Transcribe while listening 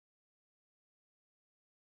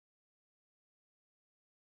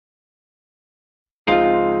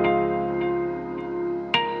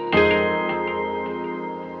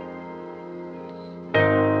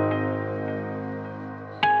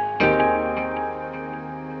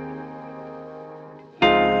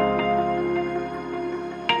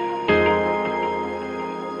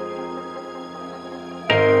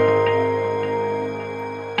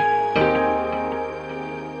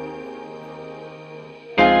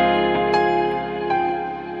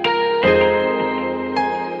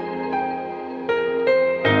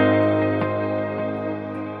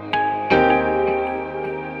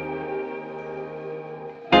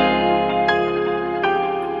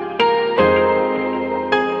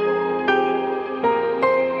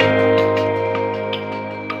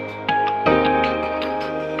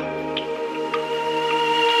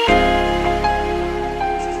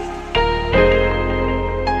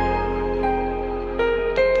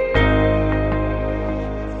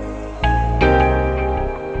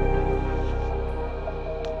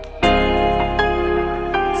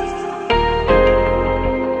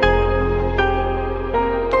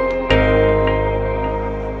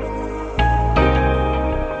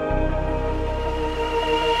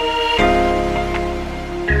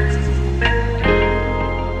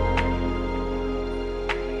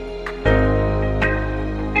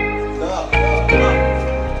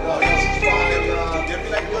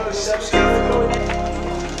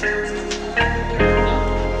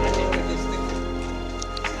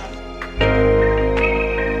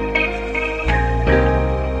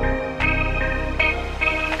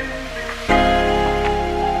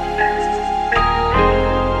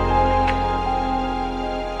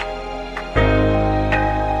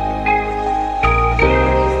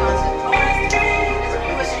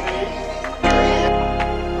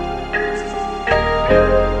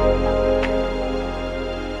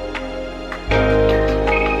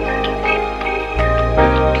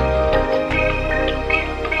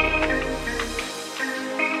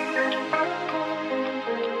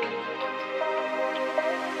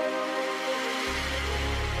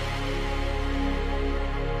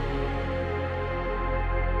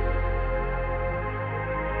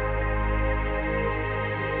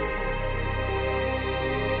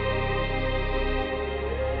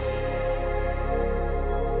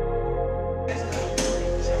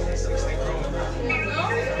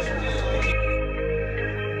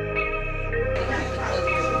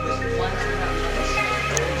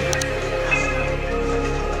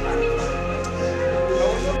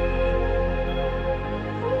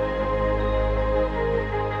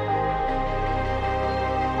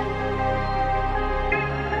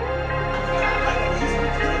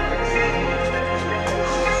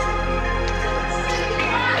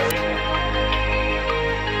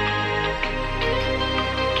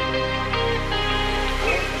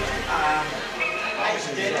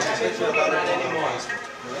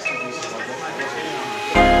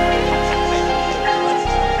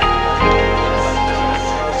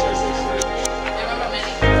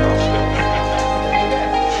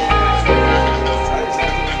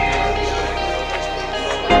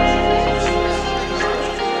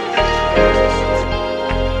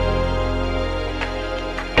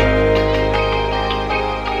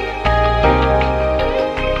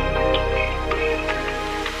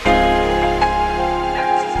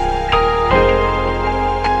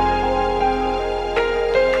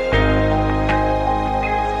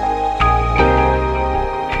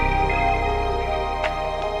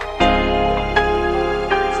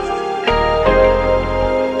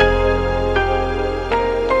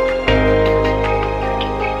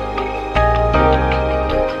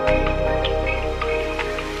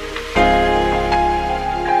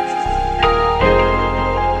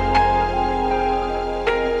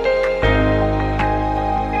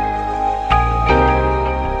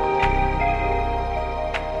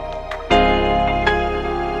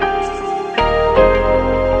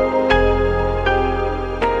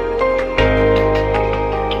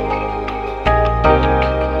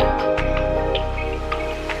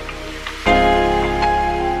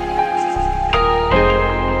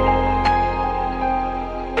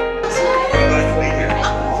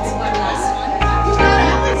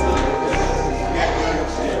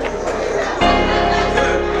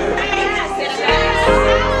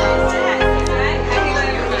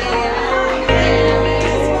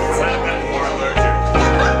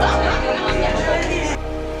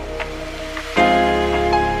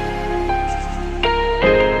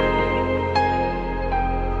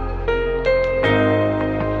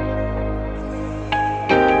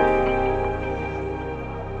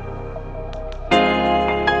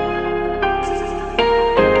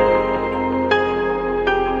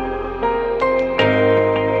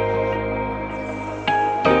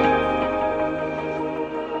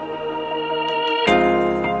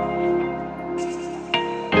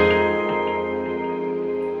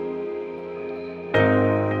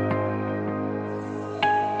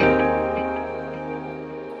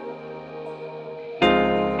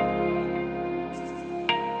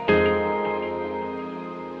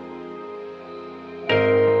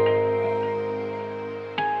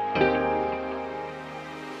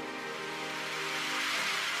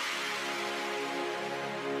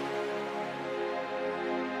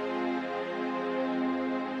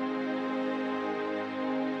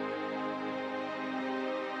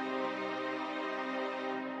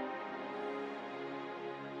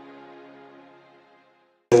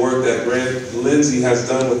work that Grant Lindsay has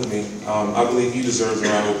done with me. I believe he deserves a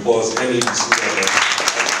round of applause, and EBC.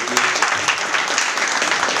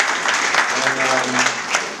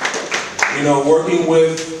 And, you know, working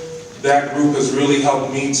with that group has really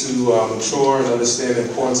helped me to mature and understand the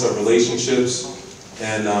importance of relationships,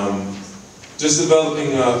 and just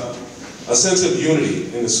developing a sense of unity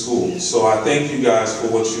in the school. So I thank you guys for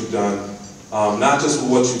what you've done, not just for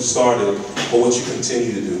what you've started, but what you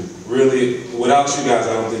continue to do. Really, without you guys,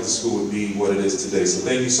 I don't think the school would be what it is today. So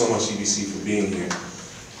thank you so much, EBC, for being here.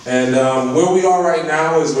 And where we are right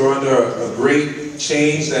now is we're under a great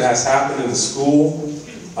change that has happened in the school.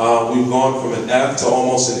 We've gone from an F to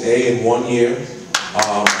almost an A in 1 year. And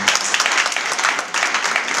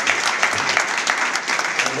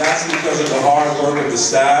that's because of the hard work of the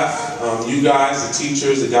staff, you guys, the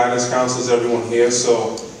teachers, the guidance counselors, everyone here.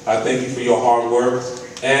 So I thank you for your hard work.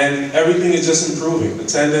 And everything is just improving.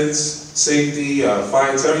 Attendance, safety,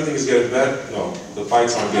 fights, everything is getting better. No, the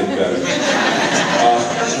fights aren't getting better.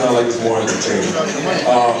 It's not like it's more entertaining.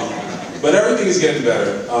 But everything is getting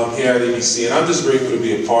better here at EBC, and I'm just grateful to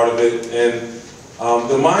be a part of it. And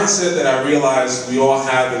the mindset that I realize we all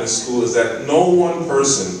have in the school is that no one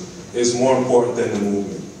person is more important than the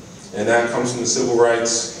movement. And that comes from the civil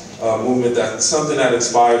rights movement. That's something that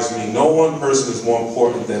inspires me. No one person is more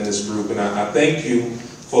important than this group, and I thank you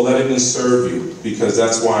for letting me serve you, because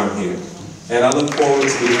that's why I'm here. And I look forward to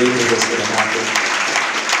the great thing that's going to happen.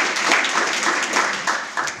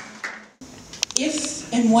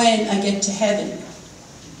 If and when I get to heaven,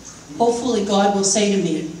 hopefully God will say to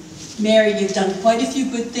me, Mary, you've done quite a few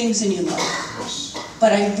good things in your life,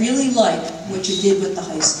 but I really like what you did with the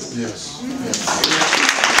high school. Yes.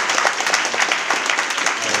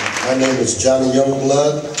 My name is Johnny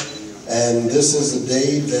Youngblood, and this is a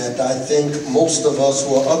day that I think most of us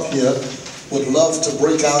who are up here would love to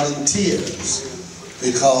break out in tears,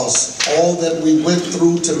 because all that we went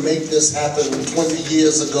through to make this happen 20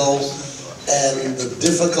 years ago, and the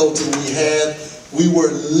difficulty we had, we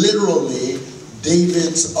were literally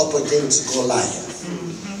David's up against Goliath.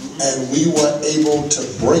 And we were able to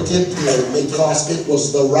break it and make it, because it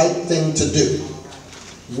was the right thing to do.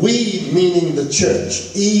 We, meaning the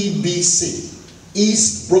church, EBC,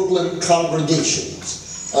 East Brooklyn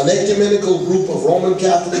Congregations, an ecumenical group of Roman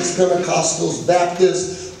Catholics, Pentecostals,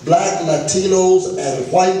 Baptists, Black, Latinos,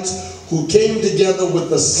 and whites, who came together with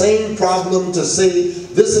the same problem to say,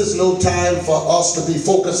 this is no time for us to be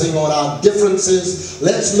focusing on our differences.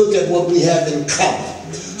 Let's look at what we have in common.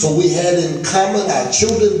 So we had in common our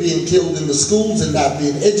children being killed in the schools and not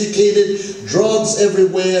being educated, drugs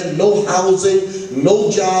everywhere, no housing, no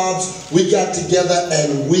jobs. We got together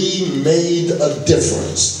and we made a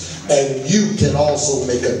difference. And you can also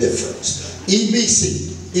make a difference.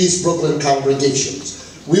 EBC, East Brooklyn Congregations.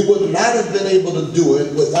 We would not have been able to do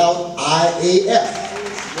it without IAF,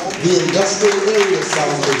 the Industrial Areas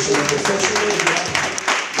Foundation, professional,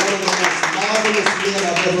 one of the most marvelous men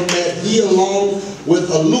I've ever met. He, along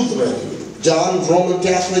with a Lutheran, John's Roman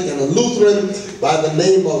Catholic, and a Lutheran by the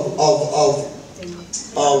name of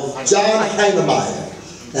John Heinemeyer.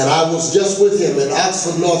 And I was just with him in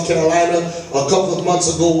Oxford, North Carolina, a couple of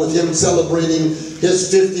months ago with him celebrating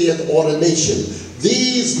his 50th ordination.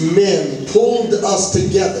 These men pulled us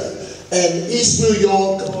together, and East New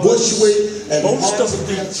York, Bushwick, and most of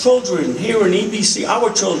the children here in EBC,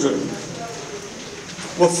 our children,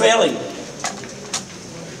 were failing.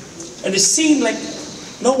 And it seemed like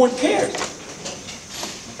no one cared.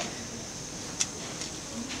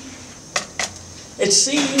 It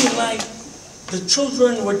seemed like the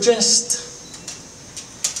children were just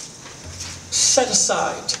set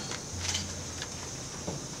aside.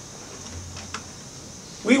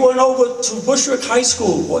 We went over to Bushwick High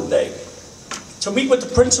School one day to meet with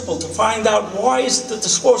the principal to find out why is it that the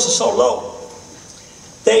scores are so low.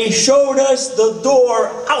 They showed us the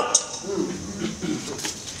door out.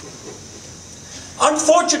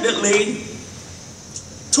 Unfortunately,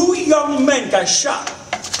 2 young men got shot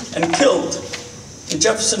and killed in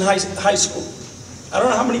Jefferson High School. I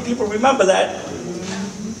don't know how many people remember that.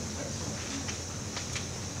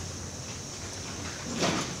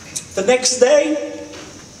 The next day,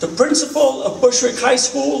 the principal of Bushwick High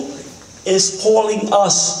School is calling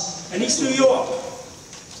us in East New York.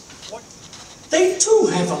 They too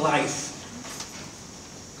have a life.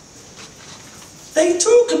 They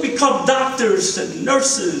too can become doctors and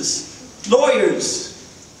nurses, lawyers.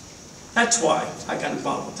 That's why I got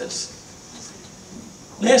involved with this.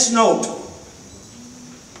 Last note.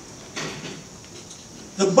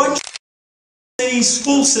 The budget of the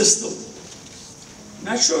school system.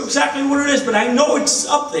 Not sure exactly what it is, but I know it's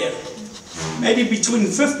up there. Maybe between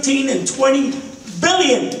 15 and 20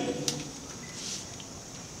 billion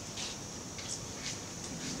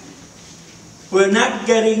we're not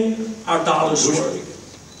getting our dollars worth.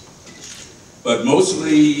 But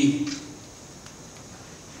mostly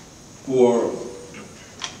for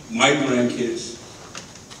my grandkids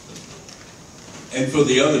and for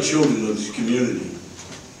the other children of this community.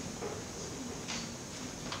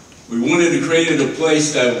 We wanted to create a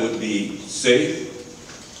place that would be safe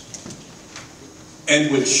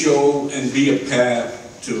and would show and be a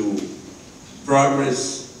path to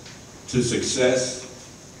progress, to success,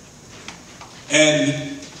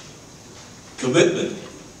 and commitment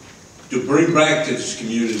to bring back to this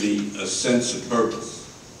community a sense of purpose.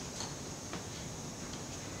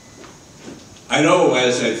 I know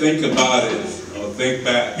as I think about it, or think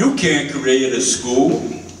back, you can't create a school,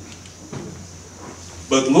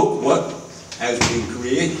 but look what has been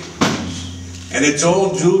created. And it's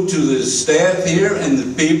all due to the staff here and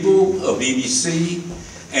the people of EBC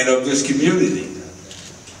and of this community.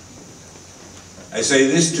 I say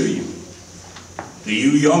this to you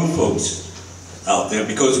young folks out there,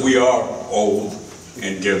 because we are old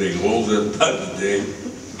and getting older by the day.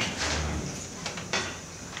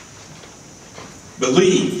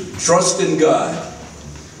 Believe, trust in God,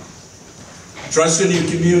 trust in your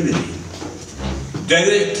community.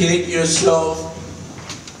 Dedicate yourself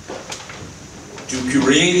to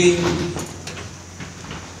creating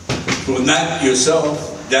for not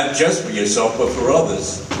yourself, not just for yourself, but for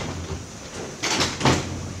others,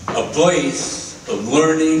 a place of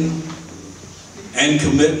learning and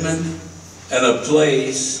commitment, and a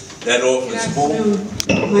place that offers hope.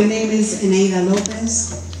 My name is Eneida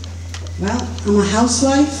Lopez. Well, I'm a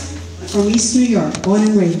housewife from East New York, born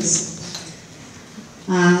and raised.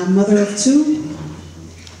 Mother of two,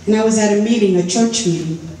 and I was at a meeting, a church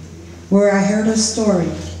meeting, where I heard a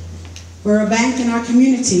story, where a bank in our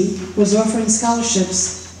community was offering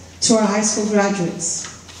scholarships to our high school graduates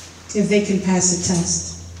if they can pass a test.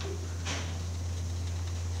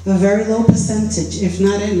 A very low percentage, if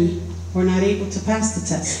not any, were not able to pass the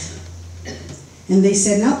test. And they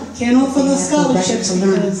said, no, can't offer the scholarship to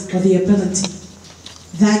learn or the ability.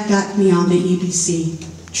 That got me on the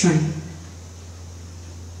EBC train.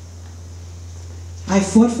 I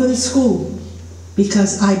fought for the school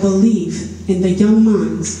because I believe in the young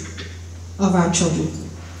minds of our children.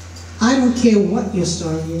 I don't care what your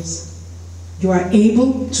story is. You are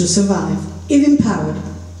able to survive if empowered.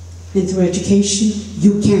 And through education,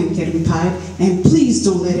 you can get empowered. And please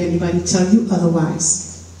don't let anybody tell you otherwise.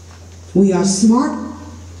 We are smart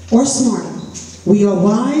or smarter. We are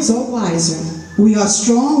wise or wiser. We are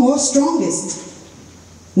strong or strongest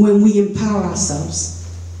when we empower ourselves.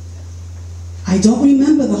 I don't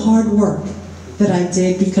remember the hard work that I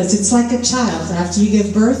did, because it's like a child. After you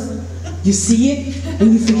give birth, you see it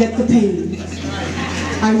and you forget the pain.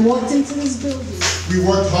 I walked into this building. We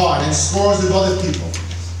worked hard, and scores of other people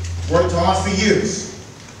worked hard for years.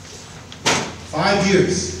 5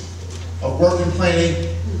 years of work and planning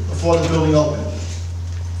before the building opened.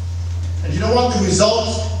 And you know what the result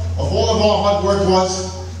of all of our hard work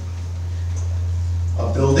was?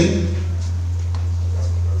 A building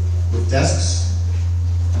with desks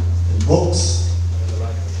and books,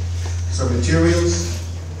 some materials.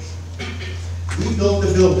 We built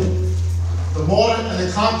the building. The mortar and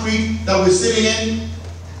the concrete that we're sitting in,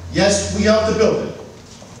 yes, we helped to build it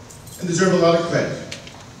and deserve a lot of credit.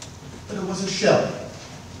 But it was a shell.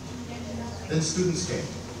 Then students came.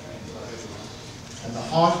 And the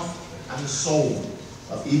heart and the soul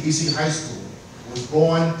of EBC High School was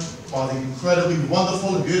born by the incredibly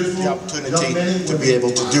wonderful and beautiful young men and women to be able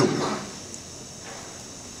to do.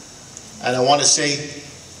 And I want to say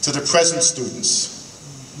to the present students,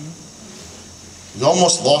 we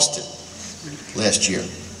almost lost it last year.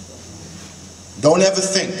 Don't ever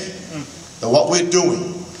think that what we're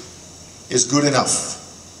doing is good enough.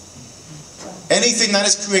 Anything that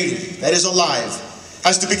is created, that is alive,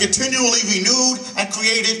 has to be continually renewed and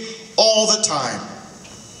created all the time.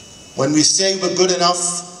 When we say we're good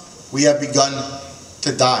enough, we have begun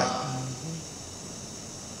to die.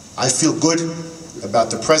 I feel good about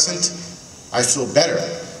the present. I feel better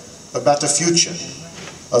about the future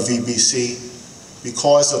of EBC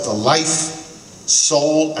because of the life,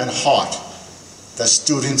 soul, and heart that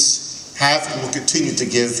students have and will continue to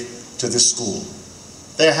give to this school.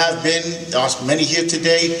 There have been, there are many here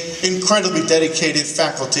today, incredibly dedicated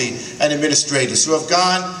faculty and administrators who have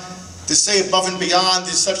gone, to say above and beyond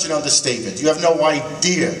is such an understatement. You have no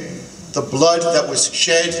idea the blood that was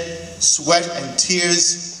shed, sweat and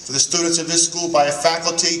tears for the students of this school by a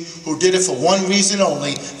faculty who did it for one reason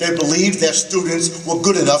only. They believed their students were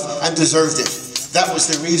good enough and deserved it. That was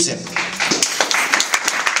the reason.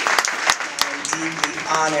 I'm deeply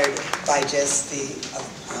honored by just the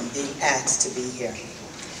being asked to be here.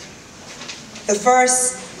 The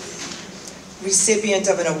first recipient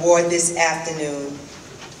of an award this afternoon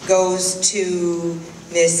goes to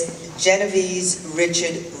Miss Genevieve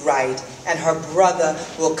Richard Wright, and her brother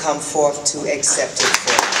will come forth to accept it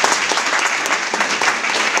for her.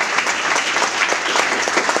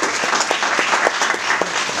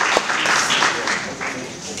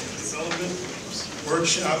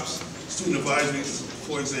 Workshops, student advisories,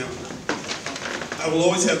 for example. I will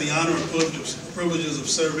always have the honor and privileges of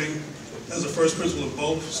serving as the first principal of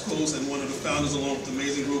both schools and one of the founders, along with an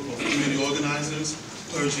amazing group of community organizers,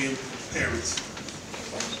 clergy, and parents.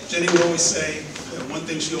 Jenny would always say that one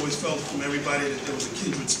thing she always felt from everybody, that there was a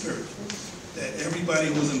kindred spirit, that everybody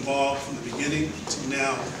who was involved from the beginning to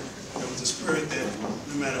now, there was a spirit that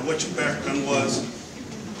no matter what your background was,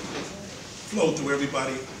 flowed through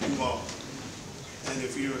everybody involved. And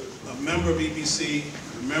if you're a member of EBC,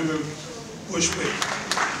 a member of Bushwick,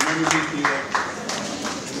 a member of New York.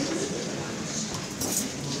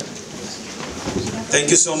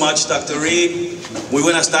 Thank you so much, Dr. Reed. Muy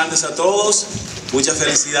buenas tardes a todos. Muchas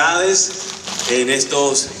felicidades en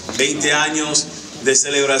estos 20 años de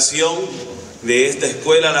celebración de esta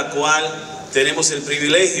escuela, la cual tenemos el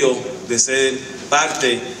privilegio de ser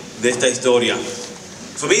parte de esta historia.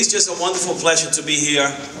 For me, it's just a wonderful pleasure to be here.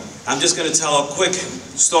 I'm just going to tell a quick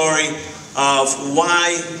story of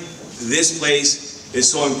why this place is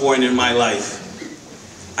so important in my life.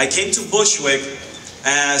 I came to Bushwick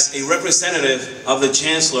as a representative of the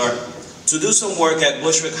Chancellor to do some work at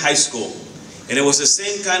Bushwick High School. And it was the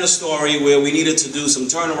same kind of story where we needed to do some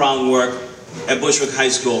turnaround work at Bushwick High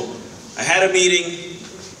School. I had a meeting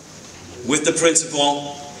with the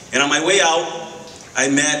principal, and on my way out, I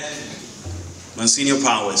met Monsignor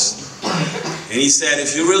Powers. And he said,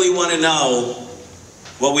 if you really want to know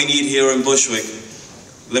what we need here in Bushwick,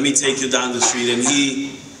 let me take you down the street. And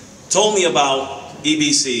he told me about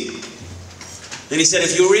EBC. Then he said,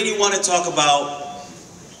 if you really want to talk about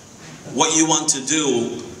what you want to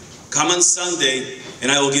do, come on Sunday and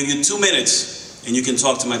I will give you 2 minutes and you can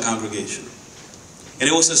talk to my congregation. And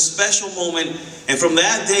it was a special moment. And from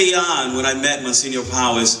that day on, when I met Monsignor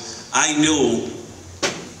Powers, I knew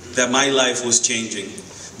that my life was changing.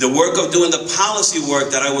 The work of doing the policy work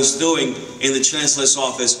that I was doing in the Chancellor's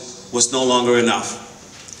office was no longer enough.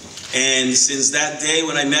 And since that day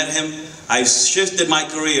when I met him, I've shifted my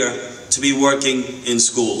career to be working in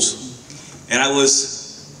schools. And I was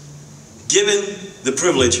given the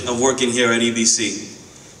privilege of working here at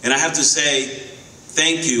EBC. And I have to say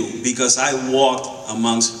thank you, because I walked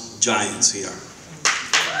amongst giants here. We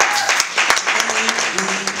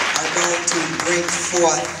are going to bring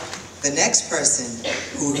forth the next person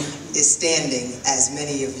who is standing, as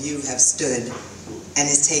many of you have stood, and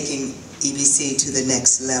is taking EBC to the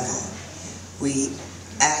next level. We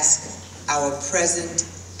ask our present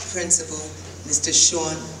principal, Mr.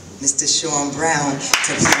 Sean Brown,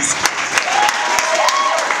 to please.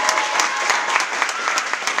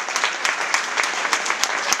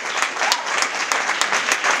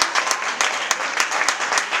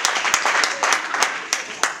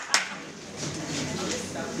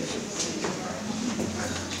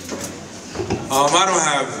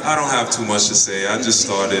 I don't have too much to say. I just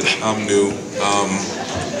started. I'm new.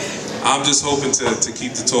 I'm just hoping to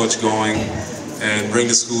keep the torch going and bring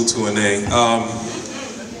the school to an end.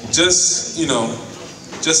 Just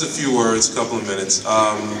a few words, a couple of minutes.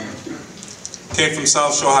 Came from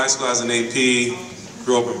South Shore High School as an AP.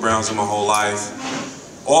 Grew up in Brownsville my whole life.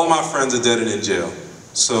 All my friends are dead and in jail.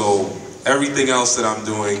 So everything else that I'm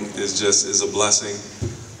doing is a blessing.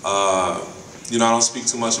 I don't speak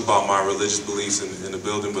too much about my religious beliefs in the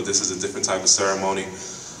building, but this is a different type of ceremony.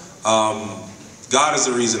 God is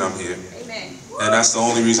the reason I'm here. Amen. And that's the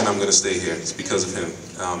only reason I'm going to stay here. It's because of him.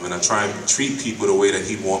 And I try and treat people the way that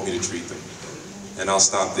he wants me to treat them. And I'll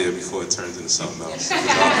stop there before it turns into something else.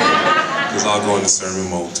 Because I'll go into sermon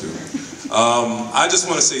mode too. I just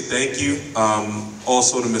want to say thank you.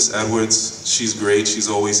 Also to Miss Edwards. She's great. She's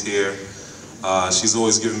always here. She's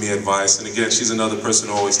always giving me advice, and again, she's another person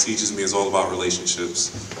who always teaches me. It's all about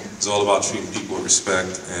relationships. It's all about treating people with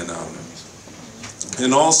respect, and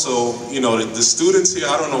also, the students here.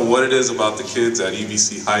 I don't know what it is about the kids at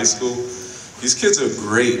EBC High School. These kids are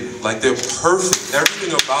great. Like, they're perfect.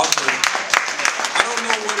 Everything about them. I don't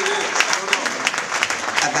know what it is. I don't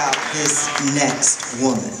know. About this next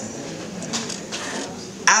woman.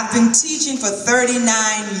 I've been teaching for 39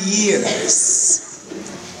 years.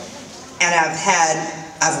 And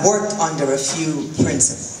I've worked under a few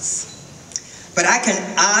principals. But I can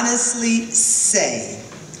honestly say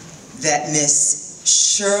that Miss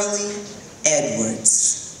Shirley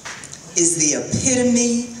Edwards is the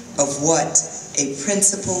epitome of what a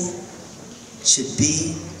principal should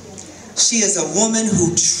be. She is a woman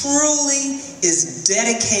who truly is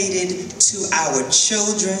dedicated to our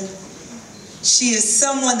children. She is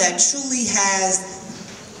someone that truly has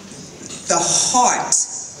the heart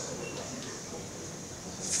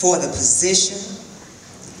for the position,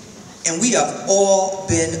 and we have all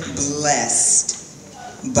been blessed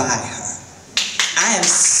by her. I am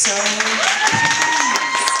so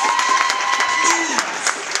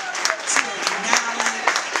pleased to acknowledge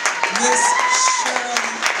Miss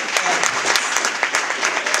Shirley Edwards.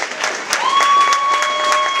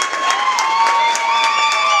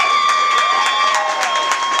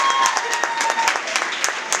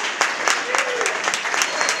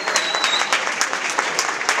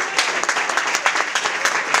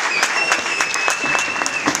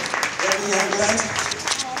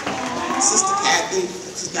 Sister Kathy,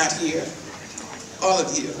 who's not here, all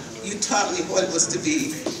of you, you taught me what it was to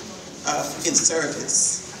be in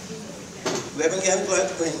service. Reverend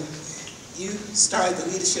Youngblood, when you started the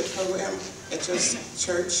leadership program at your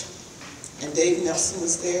church, and Dave Nelson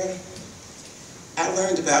was there, I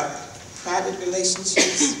learned about private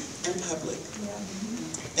relationships and public.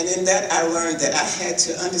 And in that, I learned that I had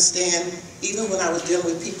to understand, even when I was dealing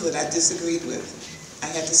with people that I disagreed with, I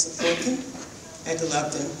had to support them, I had to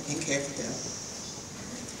love them, and care for them.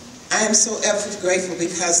 I am so ever grateful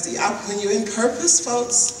because when you're in purpose,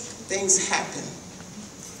 folks, things happen.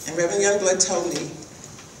 And Reverend Youngblood told me,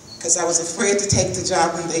 because I was afraid to take the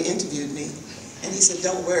job when they interviewed me, and he said,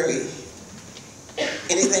 don't worry,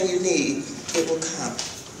 anything you need, it will come.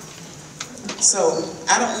 So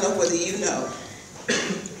I don't know whether you know,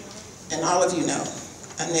 and all of you know,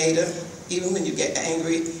 Anita, even when you get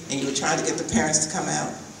angry and you were trying to get the parents to come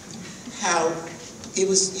out, how I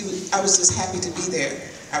was just happy to be there.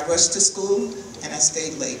 I rushed to school and I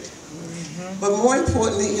stayed late. But more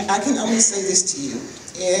importantly, I can only say this to you.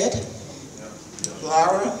 Ed,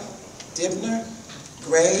 Laura, Dibner,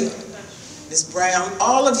 Gray, Ms. Brown,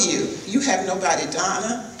 all of you, you have nobody.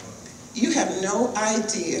 Donna, you have no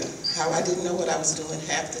idea how I didn't know what I was doing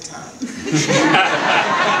half the time.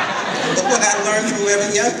 But what I learned from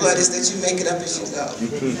Reverend Youngblood is that you make it up as you go.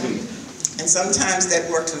 And sometimes that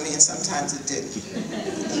worked for me and sometimes it didn't.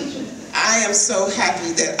 I am so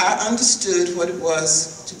happy that I understood what it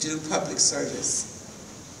was to do public service.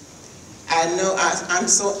 I know I'm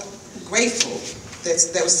so grateful that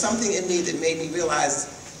there was something in me that made me realize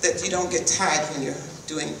that you don't get tired when you're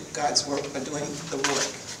doing God's work or doing the work.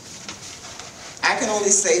 I can only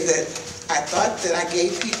say that I thought that I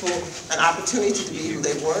gave people an opportunity to be who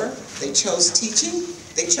they were. They chose teaching.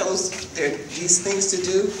 They chose these things to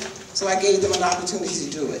do. So I gave them an opportunity to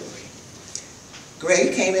do it. Gray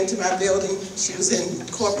came into my building. She was in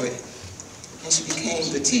corporate. And she became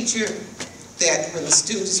the teacher that when I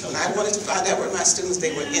wanted to find out where my students,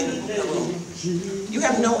 they were in the room. You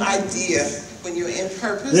have no idea when you're in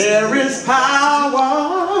purpose. There is power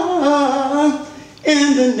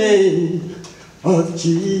in the name of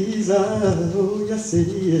Jesus. Oh, yes it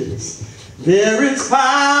is. There is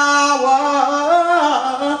power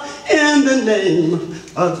in the name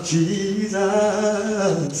of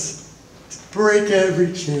Jesus. Break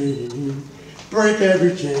every chain, break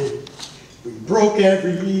every chain. We broke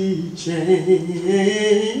every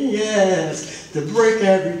chain, yes. To break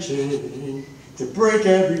every chain, to break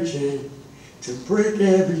every chain, to break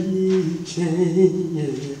every chain,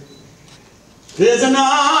 yeah. There's an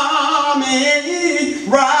army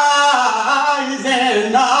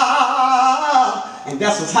rising up, and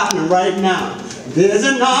that's what's happening right now. There's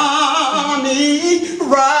an army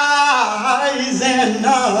rising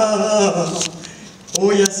up.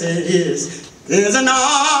 Oh yes it is. There's an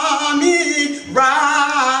army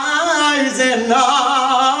rising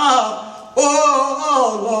up.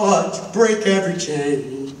 Oh Lord, break every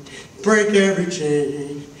chain, break every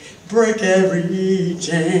chain, break every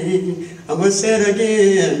chain. I'm going to say it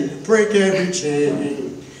again, break every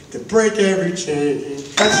chain, to break every chain.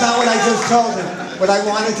 That's not what I just told him. What I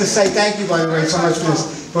wanted to say, thank you by the way so much for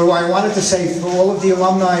this, but what I wanted to say for all of the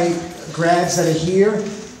alumni grads that are here,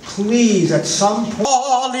 please at some point.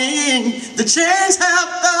 Falling, the chains have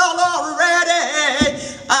fell already.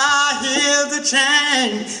 I hear the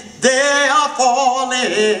chain, they are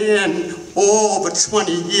falling. Over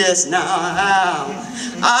 20 years now.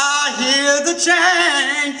 I hear the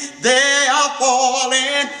chain, they are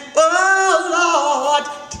falling. Oh Lord,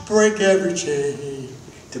 to break every chain,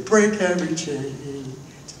 to break every chain,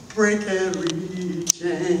 to break every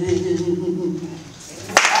chain.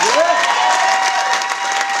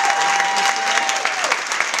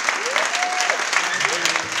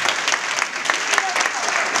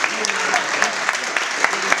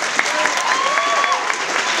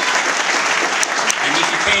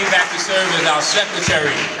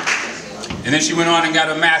 secretary. And then she went on and got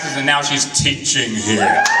a master's, and now she's teaching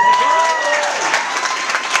here.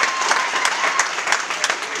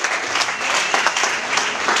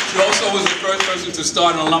 She also was the first person to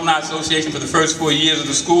start an alumni association for the first 4 years of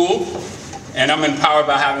the school, and I'm empowered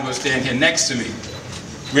by having her stand here next to me.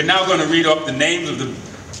 We're now going to read off the names of the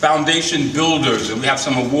foundation builders, and we have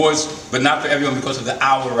some awards, but not for everyone because of the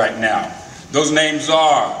hour right now. Those names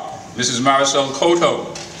are Mrs. Marisol Cotto,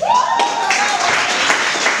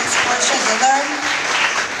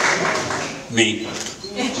 me,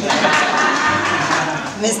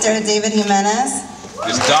 Mr. David Jimenez,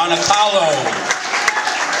 Ms. Donna Kahlo,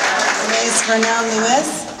 Ms. Vernell Lewis,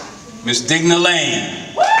 Ms. Digna Lane,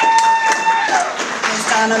 Ms.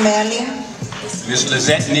 Donna Manley, Ms.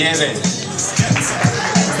 Lizette Nieves,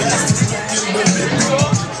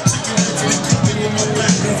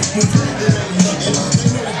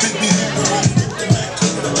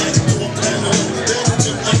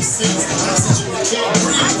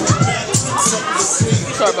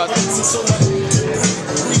 Sorry about that.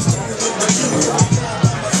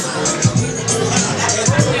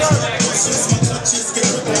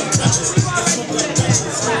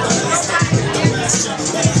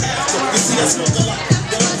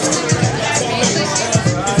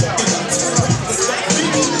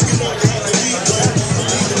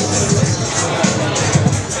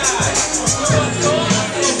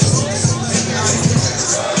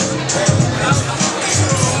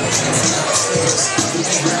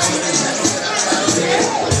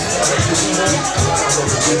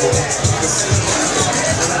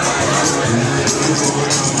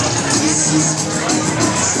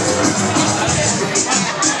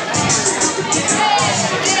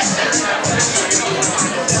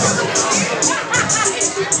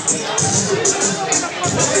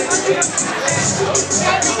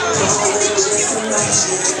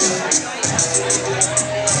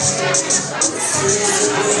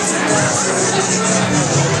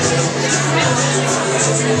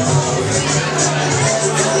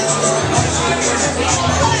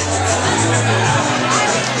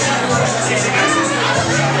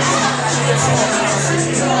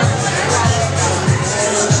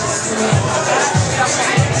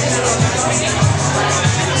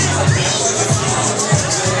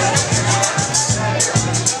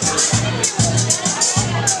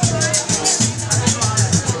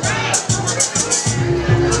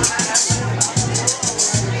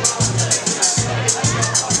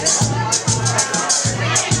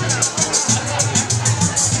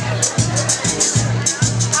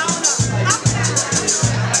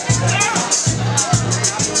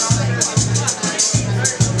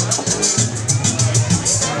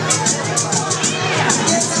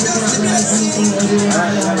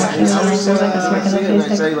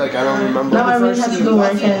 No, I really had to go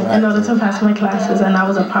work in order to pass my classes, and that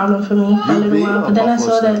was a problem for me for a little while. But then I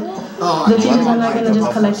saw that the teachers are not going to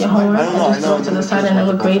just collect your homework and just throw it to the side and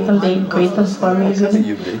never grade them. They grade them for a reason.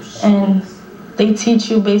 And they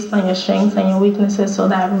teach you based on your strengths and your weaknesses, so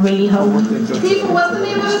that really helps. People, what's the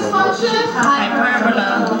name of this function?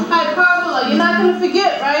 Hyperbola. Hyperbola. You're not going to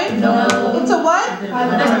forget, right? No. It's a what?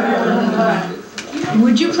 Hyperbola.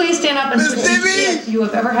 Would you please stand up and speak if you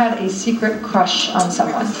have ever had a secret crush on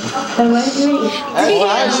someone? That was me.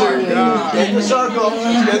 Get in the circle.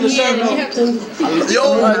 Get in the circle.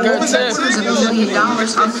 $1 million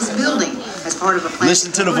from this building as part of a plan.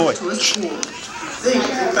 Listen to the voice.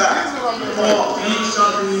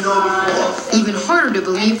 Even harder to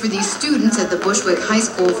believe for these students at the Bushwick High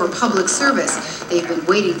School for Public Service. They've been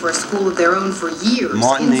waiting for a school of their own for years.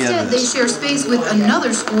 Instead, they share space with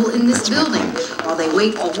another school in this building while they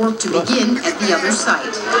wait for work to begin at the other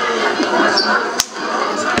site.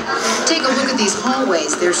 Take a look at these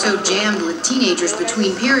hallways. They're so jammed with teenagers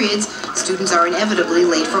between periods, students are inevitably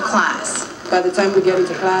late for class. By the time we get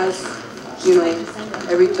into class, you know,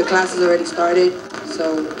 the class has already started,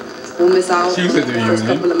 so we'll miss out the first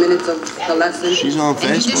couple of minutes of the lesson. She's on Facebook.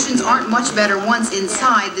 And conditions aren't much better once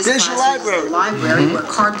inside this classroom. Library where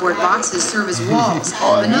cardboard boxes serve as walls.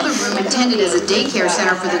 Another room intended as a daycare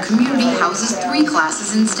center for the community houses 3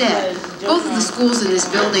 classes instead. Both of the schools in this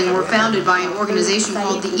building were founded by an organization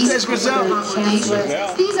called the East Coast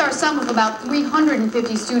Foundation. These are some of about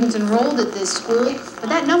 350 students enrolled at this school, but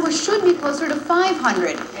that number should be closer to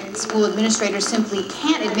 500. School administrators simply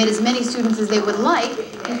can't admit as many students as they would like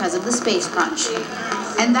because of the space crunch.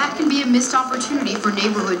 And that can be a missed opportunity for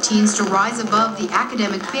neighborhood teens to rise above the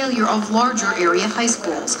academic failure of larger area high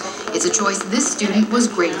schools. It's a choice this student was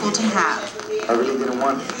grateful to have. I really didn't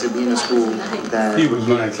want to be in a school that he was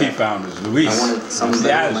one of the key founders, Luis. I wanted something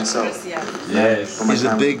better for myself. Yes. He's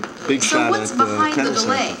a big So what's behind the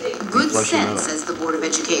delay? Good sense, says the Board of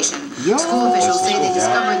Education. School officials say they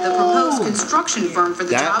discovered the proposed construction firm for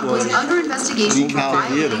the job was under investigation for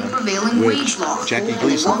violating prevailing wage law. Jackie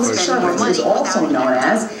Gleason won't spend more money also known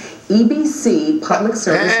as EBC Public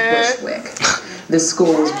Service Bushwick. The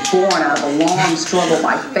school was born out of a long struggle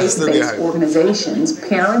by faith-based organizations,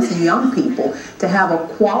 parents, and young people to have a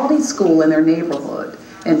quality school in their neighborhood.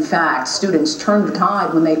 In fact, students turned the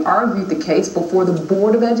tide when they argued the case before the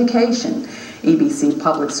Board of Education. EBC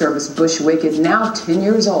Public Service Bushwick is now 10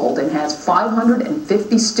 years old and has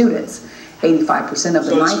 550 students. 85% of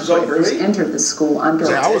the ninth graders entered the school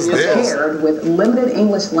underprepared with limited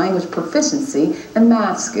English language proficiency and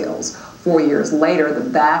math skills. 4 years later, the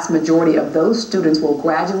vast majority of those students will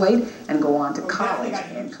graduate and go on to college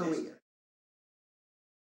and career.